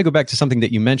I want to go back to something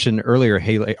that you mentioned earlier,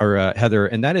 Haley or Heather,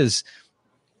 and that is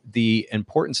the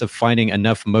importance of finding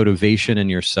enough motivation in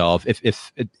yourself,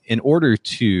 if in order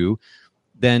to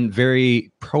then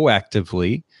very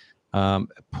proactively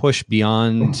push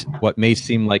beyond what may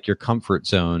seem like your comfort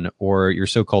zone or your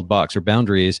so-called box or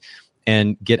boundaries,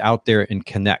 and get out there and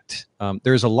connect.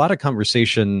 There's a lot of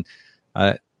conversation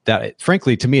that,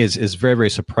 frankly, to me is very,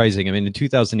 very surprising. I mean, in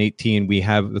 2018, we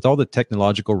have, with all the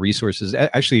technological resources,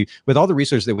 actually with all the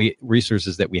resources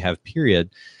that we have, period.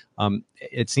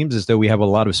 It seems as though we have a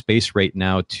lot of space right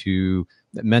now to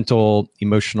mental,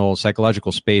 emotional,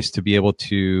 psychological space to be able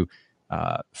to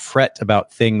fret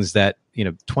about things that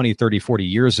 20, 30, 40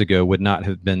 years ago would not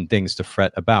have been things to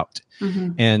fret about.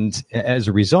 And as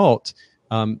a result,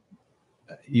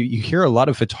 you hear a lot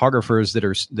of photographers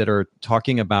that are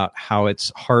talking about how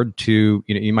it's hard to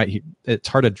it's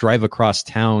hard to drive across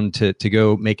town to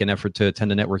go make an effort to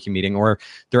attend a networking meeting, or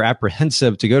they're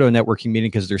apprehensive to go to a networking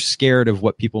meeting because they're scared of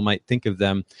what people might think of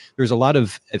them. There's a lot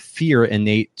of fear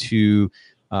innate to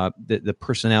the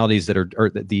personalities that are, or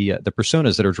the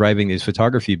personas that are driving these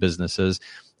photography businesses.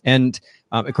 And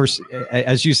of course,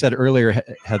 as you said earlier,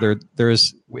 Heather,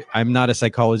 I'm not a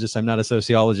psychologist, I'm not a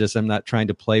sociologist, I'm not trying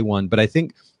to play one, but I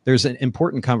think there's an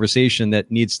important conversation that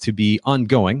needs to be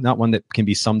ongoing, not one that can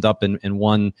be summed up in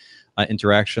one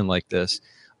interaction like this,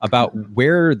 about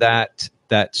where that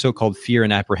that so-called fear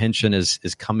and apprehension is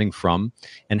coming from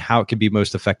and how it can be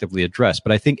most effectively addressed.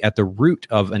 But I think at the root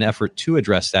of an effort to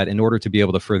address that, in order to be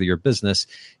able to further your business,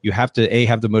 you have to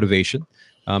have the motivation.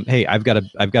 Hey, I've got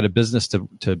a business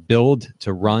to build,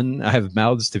 to run. I have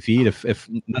mouths to feed, if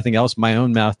nothing else, my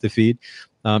own mouth to feed,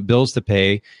 bills to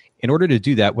pay. In order to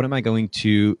do that, what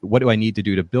do I need to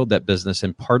do to build that business?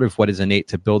 And part of what is innate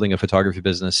to building a photography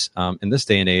business in this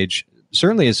day and age,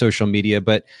 certainly is social media,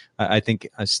 but I think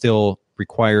still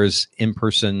requires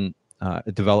in-person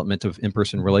development of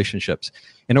in-person relationships.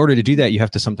 In order to do that, you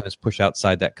have to sometimes push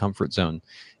outside that comfort zone.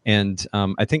 And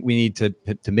I think we need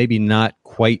to maybe not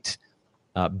quite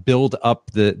build up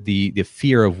the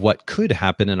fear of what could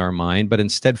happen in our mind, but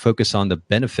instead focus on the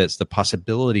benefits, the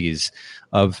possibilities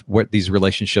of what these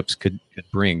relationships could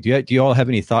bring. Do you all have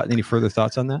any further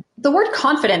thoughts on that? The word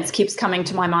confidence keeps coming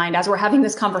to my mind as we're having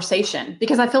this conversation,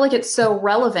 because I feel like it's so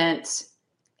relevant,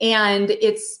 and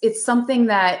it's something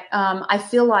that I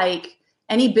feel like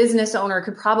any business owner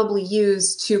could probably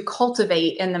use to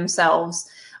cultivate in themselves.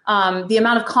 The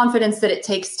amount of confidence that it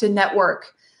takes to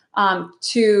network,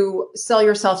 to sell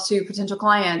yourself to potential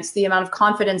clients, the amount of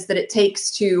confidence that it takes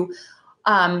to,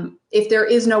 if there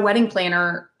is no wedding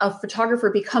planner, a photographer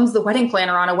becomes the wedding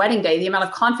planner on a wedding day, the amount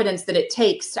of confidence that it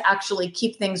takes to actually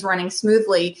keep things running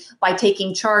smoothly by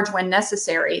taking charge when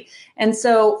necessary. And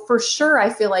so for sure, I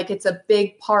feel like it's a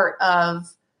big part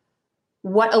of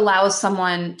what allows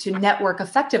someone to network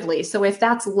effectively. So if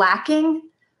that's lacking,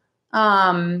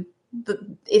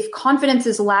 if confidence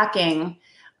is lacking,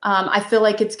 I feel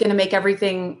like it's going to make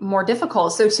everything more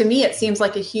difficult. So to me, it seems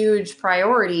like a huge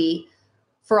priority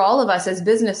for all of us as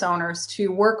business owners to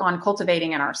work on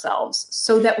cultivating in ourselves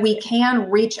so that we can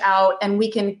reach out and we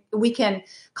can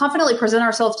confidently present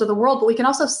ourselves to the world, but we can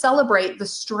also celebrate the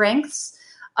strengths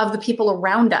of the people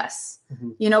around us.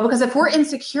 Mm-hmm. Because if we're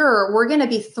insecure, we're going to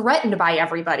be threatened by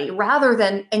everybody rather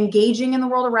than engaging in the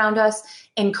world around us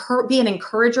and be an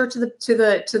encourager to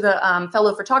the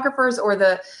fellow photographers or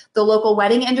the local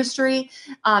wedding industry,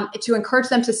 to encourage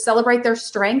them to celebrate their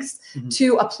strengths, mm-hmm.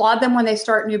 to applaud them when they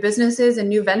start new businesses and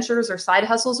new ventures or side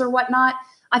hustles or whatnot.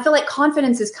 I feel like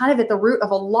confidence is kind of at the root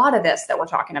of a lot of this that we're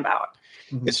talking about.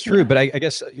 It's true, but I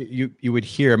guess you would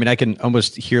hear, I can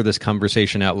almost hear this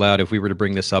conversation out loud if we were to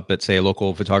bring this up at, say, a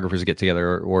local photographers get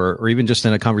together or even just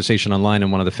in a conversation online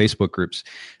in one of the Facebook groups.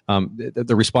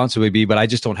 The response would be, but I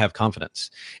just don't have confidence.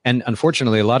 And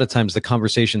unfortunately, a lot of times the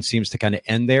conversation seems to kind of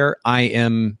end there. I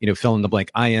am, fill in the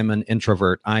blank. I am an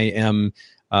introvert. I am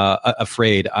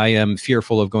afraid. I am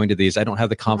fearful of going to these. I don't have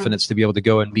the confidence to be able to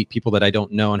go and meet people that I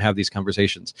don't know and have these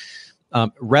conversations.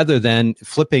 Rather than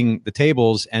flipping the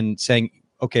tables and saying,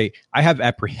 okay, I have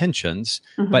apprehensions,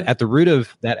 mm-hmm. but at the root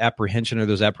of that apprehension or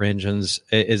those apprehensions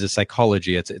is a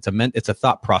psychology. It's a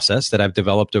thought process that I've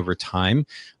developed over time,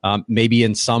 maybe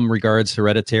in some regards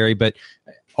hereditary, but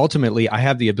ultimately I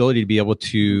have the ability to be able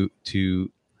to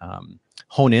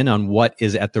hone in on what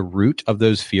is at the root of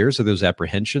those fears or those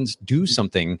apprehensions, do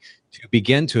something to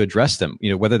begin to address them,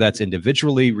 whether that's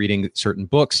individually reading certain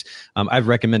books. I've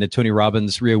recommended Tony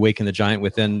Robbins' Reawaken the Giant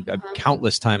Within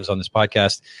countless times on this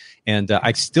podcast. And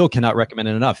I still cannot recommend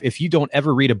it enough. If you don't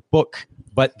ever read a book,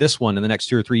 but this one in the next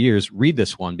 2 or 3 years, read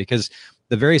this one, because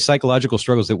the very psychological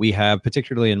struggles that we have,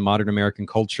 particularly in modern American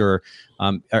culture,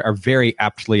 are very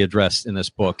aptly addressed in this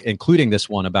book, including this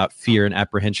one about fear and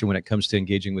apprehension when it comes to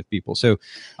engaging with people. So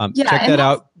check that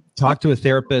out. Talk to a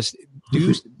therapist,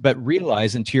 but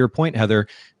realize, and to your point, Heather,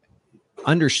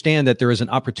 understand that there is an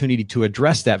opportunity to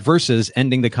address that versus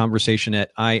ending the conversation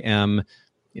at I am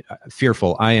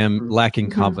fearful, I am lacking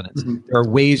confidence. Mm-hmm. There are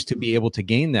ways to be able to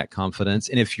gain that confidence.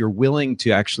 And if you're willing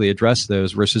to actually address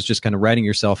those versus just kind of writing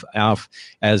yourself off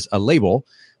as a label,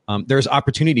 there's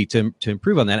opportunity to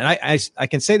improve on that. And I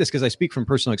can say this because I speak from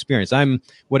personal experience. I'm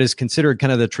what is considered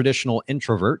kind of the traditional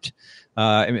introvert.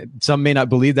 Some may not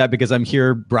believe that because I'm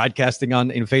here broadcasting on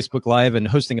Facebook Live and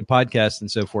hosting a podcast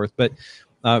and so forth. But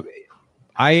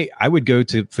I would go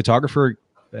to photography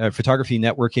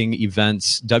networking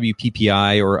events,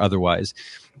 WPPI or otherwise.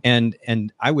 And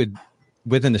I would,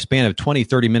 within the span of 20,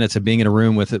 30 minutes of being in a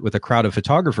room with a crowd of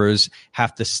photographers,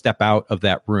 have to step out of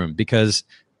that room because,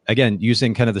 again,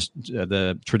 using kind of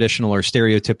the traditional or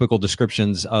stereotypical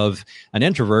descriptions of an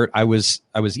introvert, I was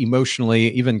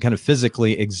emotionally, even kind of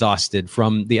physically exhausted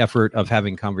from the effort of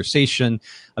having conversation,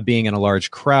 of being in a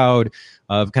large crowd,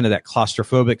 of kind of that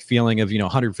claustrophobic feeling of,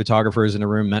 100 photographers in a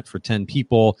room meant for 10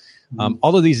 people.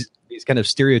 All of these kind of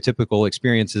stereotypical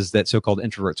experiences that so-called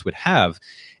introverts would have.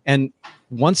 And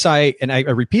once I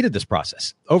repeated this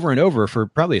process over and over for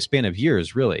probably a span of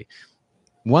years, really,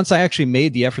 once I actually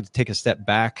made the effort to take a step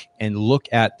back and look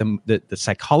at the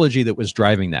psychology that was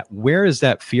driving that, where is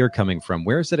that fear coming from?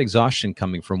 Where is that exhaustion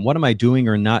coming from? What am I doing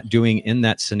or not doing in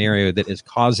that scenario that is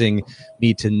causing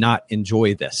me to not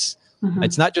enjoy this? Mm-hmm.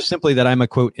 It's not just simply that I'm a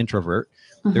quote introvert.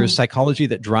 Mm-hmm. There's psychology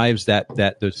that drives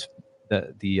those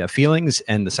feelings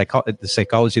and the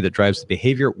psychology that drives the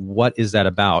behavior. What is that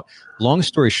about? Long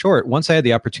story short, once I had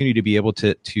the opportunity to be able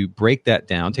to break that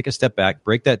down, take a step back,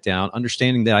 break that down,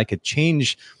 understanding that I could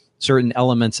change certain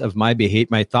elements of my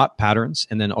thought patterns,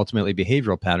 and then ultimately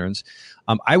behavioral patterns,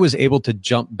 I was able to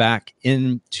jump back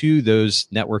into those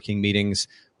networking meetings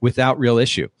without real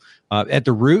issue. At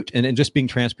the root, and just being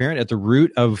transparent, at the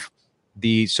root of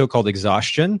the so-called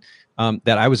exhaustion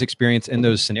that I was experiencing in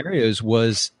those scenarios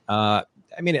was, a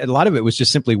lot of it was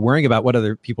just simply worrying about what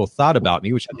other people thought about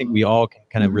me, which I think we all can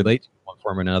kind of relate to in one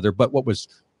form or another. But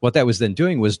what that was then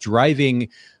doing was driving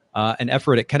an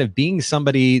effort at kind of being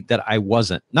somebody that I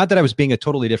wasn't. Not that I was being a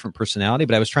totally different personality,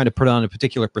 but I was trying to put on a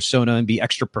particular persona and be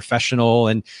extra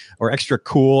professional or extra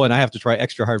cool, and I have to try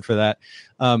extra hard for that.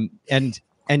 And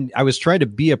I was trying to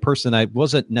be a person I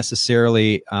wasn't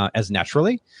necessarily as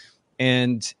naturally.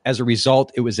 And as a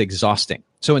result, it was exhausting.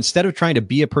 So instead of trying to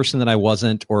be a person that I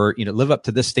wasn't, or live up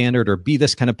to this standard, or be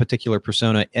this kind of particular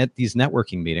persona at these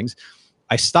networking meetings,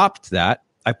 I stopped that.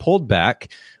 I pulled back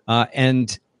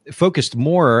and focused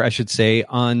more, I should say,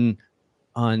 on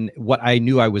what I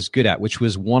knew I was good at, which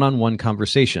was one-on-one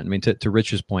conversation. I mean, to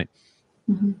Rich's point,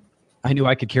 mm-hmm. I knew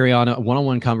I could carry on a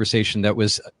one-on-one conversation that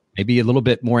was maybe a little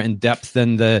bit more in depth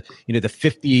than the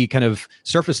 50 kind of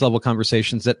surface level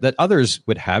conversations that others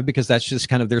would have, because that's just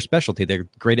kind of their specialty. They're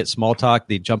great at small talk.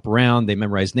 They jump around. They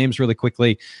memorize names really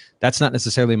quickly. That's not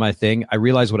necessarily my thing. I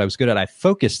realized what I was good at. I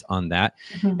focused on that.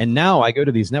 Mm-hmm. And now I go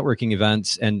to these networking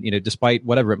events and, despite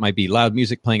whatever it might be, loud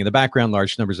music playing in the background,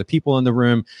 large numbers of people in the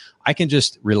room, I can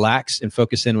just relax and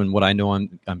focus in on what I know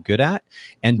I'm good at,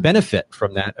 and benefit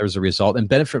from that as a result, and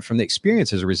benefit from the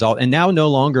experience as a result. And now no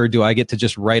longer do I get to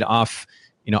just write off,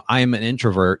 I am an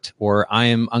introvert, or I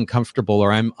am uncomfortable,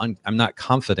 or I'm not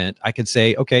confident. I can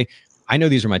say, okay, I know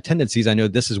these are my tendencies. I know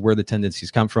this is where the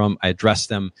tendencies come from. I address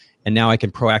them, and now I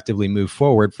can proactively move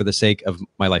forward for the sake of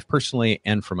my life personally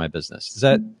and for my business. Does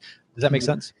that make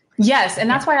sense? Yes. And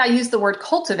that's why I use the word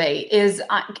cultivate is,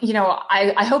 I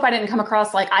hope I didn't come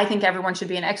across like I think everyone should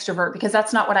be an extrovert, because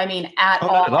that's not what I mean at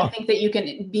all. I think that you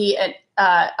can be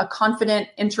a confident,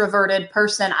 introverted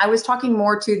person. I was talking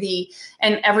more to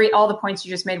all the points you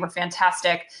just made were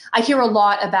fantastic. I hear a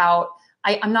lot about,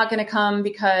 I'm not going to come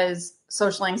because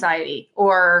social anxiety,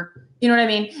 or, you know what I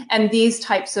mean? And these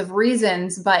types of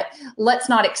reasons, but let's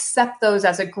not accept those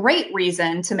as a great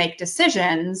reason to make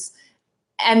decisions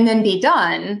and then be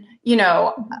done,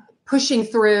 pushing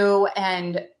through.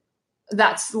 And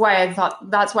that's why I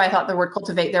thought the word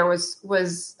cultivate there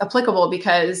was applicable,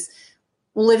 because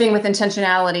living with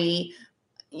intentionality,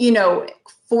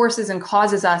 forces and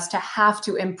causes us to have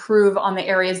to improve on the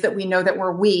areas that we know that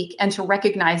we're weak, and to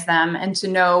recognize them, and to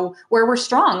know where we're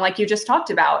strong, like you just talked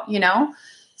about,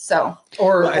 So,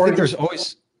 I think there's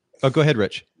always. Oh, go ahead,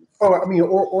 Rich. Oh, I mean,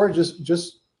 or just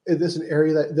this is an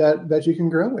area that you can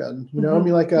grow in. Mm-hmm. I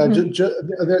mean, like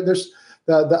there's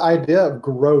the idea of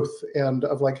growth, and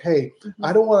of like, hey, mm-hmm.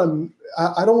 I don't want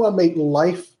to make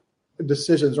life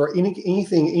decisions or any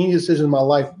decision in my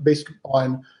life based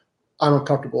on I'm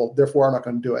uncomfortable, therefore I'm not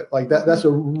going to do it. Like that. That's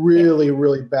a really,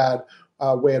 really bad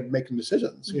way of making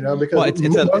decisions. Because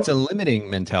it's a limiting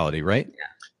mentality, right?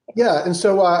 Yeah. And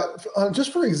so,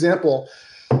 just for example,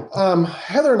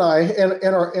 Heather and I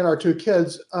and our two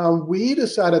kids, we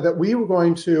decided that we were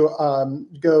going to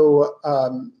go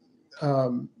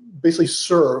basically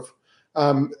serve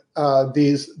in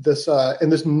this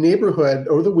neighborhood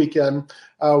over the weekend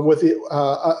with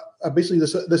basically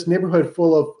this neighborhood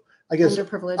full of, I guess,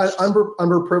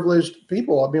 underprivileged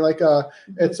people. I mean, like,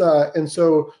 and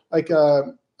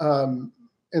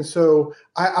so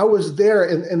I was there,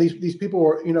 and these people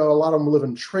were, a lot of them live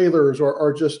in trailers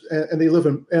or just, and they live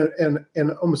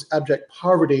in almost abject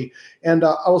poverty. And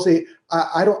I will say,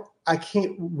 I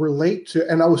can't relate to,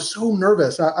 and I was so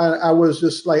nervous. I was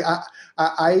just like,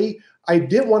 I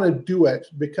didn't want to do it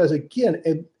because, again,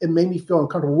 it made me feel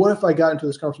uncomfortable. What if I got into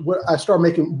this conversation? I just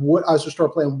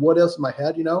started playing what else in my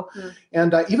head,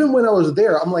 And even when I was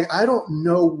there, I'm like, I don't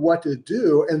know what to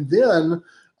do. And then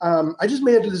I just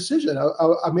made a decision.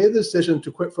 I made the decision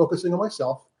to quit focusing on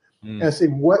myself and say,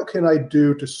 what can I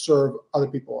do to serve other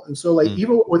people? And so, like,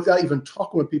 even without even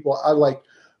talking with people, I like,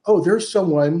 oh, there's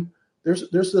someone.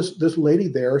 There's this lady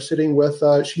there sitting with.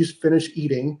 She's finished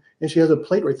eating and she has a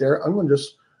plate right there. I'm gonna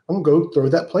go throw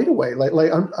that plate away.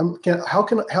 How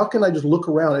can I just look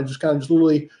around and just kind of just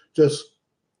literally just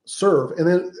serve. And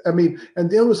then, and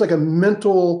then it was like a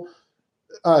mental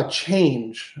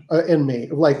change in me.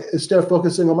 Like, instead of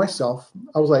focusing on myself,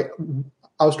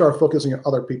 I'll start focusing on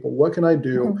other people. What can I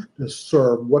do to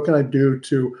serve? What can I do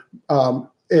to,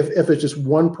 if it's just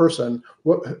one person,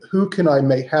 who can I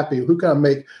make happy? Who can I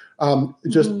make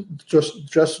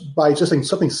just by just saying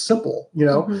something simple,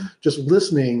 just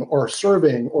listening or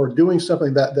serving or doing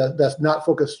something that's not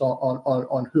focused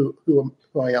on who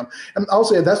I am. And I'll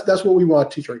say that's what we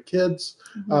want to teach our kids,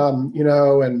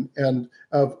 and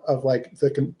of like the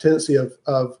tendency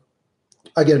of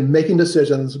again, making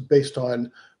decisions based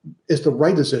on it's the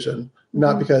right decision,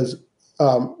 not because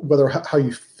how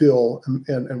you feel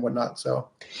and whatnot. So,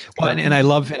 well, and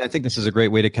I think this is a great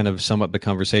way to kind of sum up the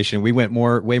conversation. We went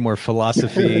way more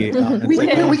philosophy. We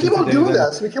keep on doing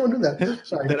that.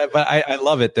 Sorry. But I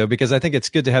love it though, because I think it's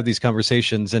good to have these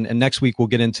conversations. And next week we'll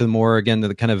get into more, again,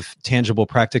 the kind of tangible,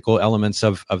 practical elements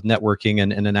of networking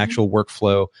and an actual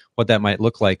workflow, what that might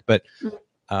look like. But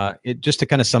just to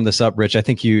kind of sum this up, Rich, I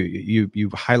think you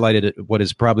highlighted what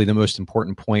is probably the most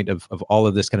important point of all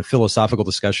of this kind of philosophical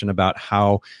discussion about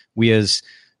how we as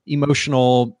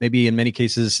emotional, maybe in many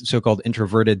cases, so-called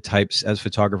introverted types as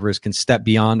photographers can step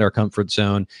beyond our comfort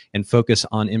zone and focus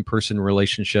on in-person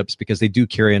relationships, because they do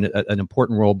carry an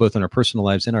important role both in our personal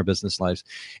lives and our business lives.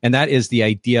 And that is the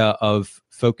idea of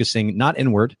focusing not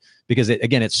inward, because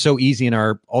it's so easy in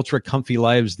our ultra comfy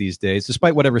lives these days,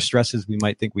 despite whatever stresses we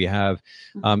might think we have.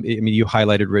 You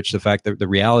highlighted, Rich, the fact that the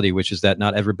reality, which is that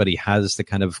not everybody has the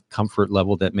kind of comfort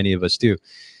level that many of us do.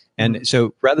 And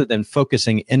so rather than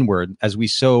focusing inward, as we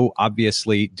so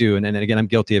obviously do, and again, I'm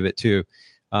guilty of it too,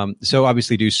 so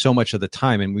obviously do so much of the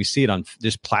time, and we see it on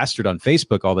just plastered on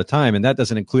Facebook all the time, and that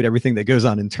doesn't include everything that goes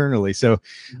on internally. So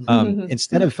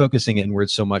instead of focusing inward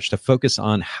so much, to focus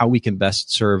on how we can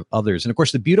best serve others. And of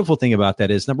course, the beautiful thing about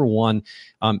that is, number one,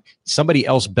 somebody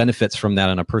else benefits from that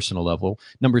on a personal level.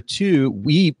 Number two,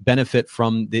 we benefit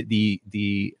from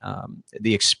the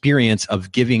experience of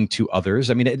giving to others.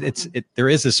 I mean, there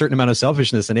is a certain amount of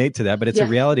selfishness innate to that, but it's a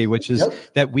reality, which is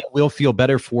that we will feel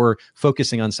better for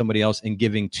focusing on somebody else and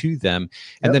giving to them.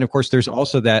 And then of course there's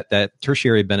also that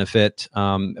tertiary benefit,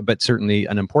 but certainly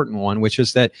an important one, which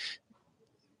is that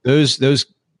those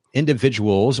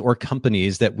individuals or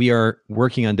companies that we are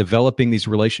working on developing these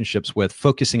relationships with,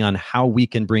 focusing on how we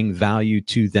can bring value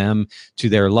to them, to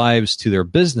their lives, to their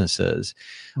businesses,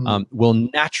 will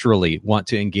naturally want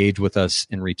to engage with us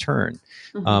in return.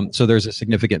 So there's a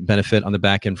significant benefit on the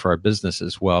back end for our business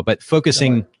as well. But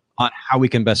focusing on how we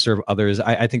can best serve others,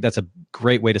 I think that's a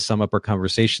great way to sum up our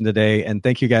conversation today. And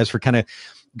thank you guys for kind of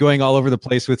going all over the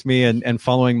place with me and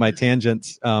following my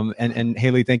tangents. And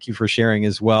Haley, thank you for sharing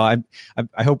as well.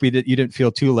 I hope you didn't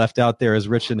feel too left out there as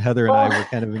Rich and Heather and I were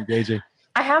kind of engaging.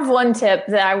 I have one tip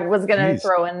that I was going to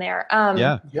throw in there.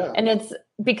 And it's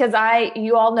because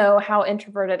you all know how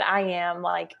introverted I am.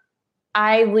 Like,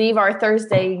 I leave our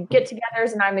Thursday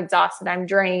get-togethers and I'm exhausted. I'm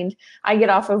drained. I get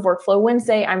off of Workflow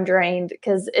Wednesday. I'm drained,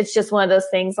 because it's just one of those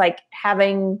things, like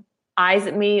having eyes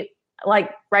at me.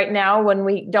 Like right now, when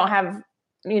we don't have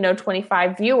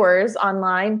 25 viewers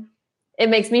online, it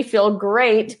makes me feel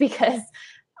great because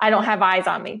I don't have eyes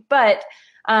on me. But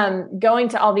going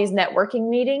to all these networking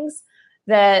meetings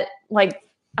that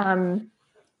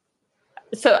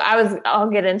so I'll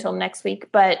get into them next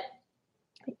week, but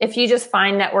if you just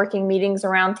find networking meetings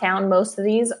around town, most of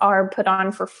these are put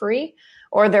on for free,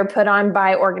 or they're put on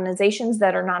by organizations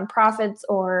that are nonprofits,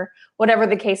 or whatever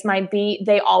the case might be.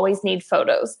 They always need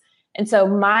photos. And so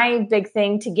my big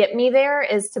thing to get me there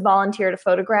is to volunteer to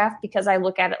photograph, because I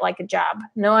look at it like a job.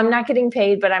 No, I'm not getting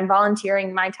paid, but I'm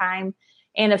volunteering my time.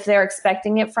 And if they're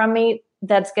expecting it from me,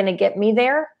 that's going to get me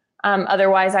there.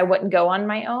 Otherwise, I wouldn't go on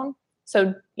my own.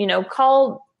 So,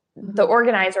 call the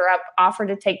organizer up, offer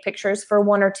to take pictures for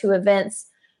 1 or 2 events.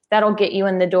 That'll get you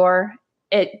in the door.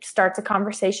 It starts a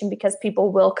conversation, because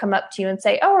people will come up to you and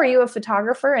say, "Oh, are you a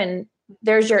photographer?" And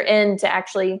there's your end to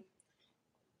actually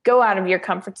go out of your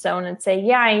comfort zone and say,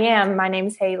 "Yeah, I am. My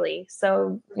name's Haley."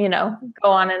 So, go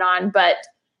on and on, but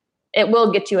it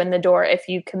will get you in the door if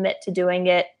you commit to doing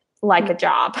it like a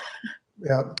job.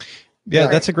 Yeah,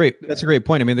 that's a great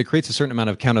point. I mean, that creates a certain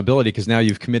amount of accountability, because now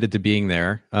you've committed to being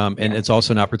there, and it's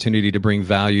also an opportunity to bring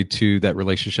value to that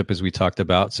relationship, as we talked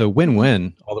about. So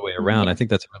win-win all the way around. I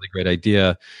think that's a really great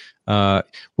idea.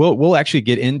 We'll actually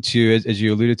get into, as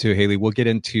you alluded to, Haley, we'll get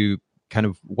into kind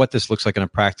of what this looks like on a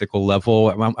practical level.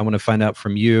 I want to find out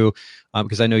from you,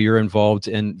 because I know you're involved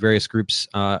in various groups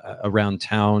around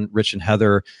town. Rich and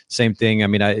Heather, same thing. I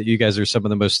mean, you guys are some of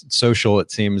the most social,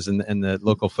 it seems, in the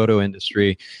local photo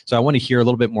industry. So I want to hear a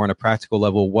little bit more on a practical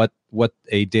level what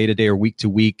a day-to-day or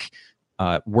week-to-week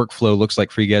workflow looks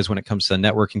like for you guys when it comes to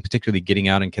networking, particularly getting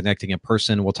out and connecting in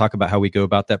person. We'll talk about how we go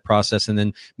about that process and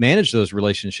then manage those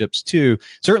relationships too,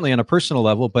 certainly on a personal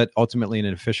level, but ultimately in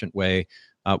an efficient way.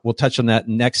 We'll touch on that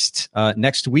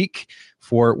next week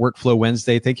for Workflow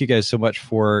Wednesday. Thank you guys so much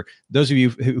for those of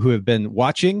you who have been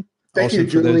watching. Thank you,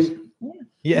 Julie.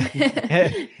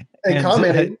 And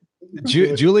commenting.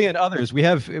 Julie and others. We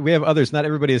have others. Not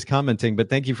everybody is commenting, but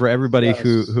thank you for everybody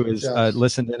who has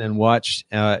listened in and watched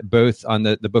both on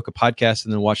the Bokeh podcast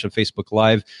and then watched on Facebook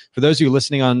Live. For those of you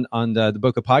listening on the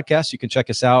Bokeh podcast, you can check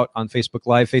us out on Facebook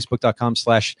Live,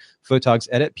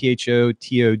 facebook.com/photogsedit,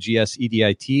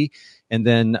 PHOTOGSEDIT. And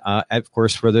then, of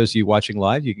course, for those of you watching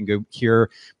live, you can go hear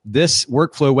this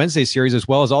Workflow Wednesday series as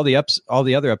well as all the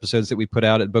other episodes that we put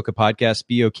out at Bokeh Podcast,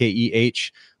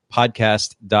 BOKEH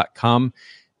podcast.com.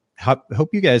 Hope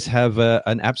you guys have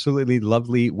an absolutely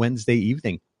lovely Wednesday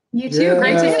evening. You too. Yeah.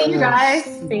 Great to see you guys.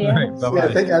 See you. Right,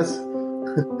 bye-bye. Thank you guys.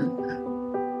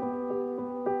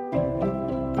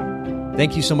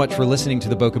 Thank you so much for listening to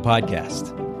the Bokeh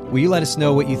Podcast. Will you let us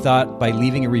know what you thought by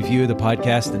leaving a review of the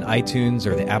podcast in iTunes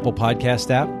or the Apple Podcast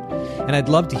app? And I'd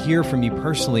love to hear from you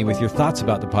personally with your thoughts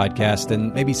about the podcast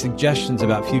and maybe suggestions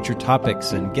about future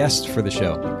topics and guests for the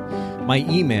show. My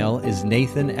email is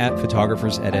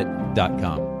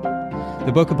nathan@photographersedit.com.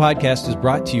 The Bokeh Podcast is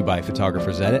brought to you by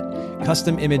Photographers Edit,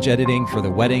 custom image editing for the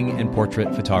wedding and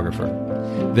portrait photographer.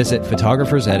 Visit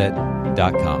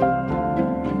photographersedit.com.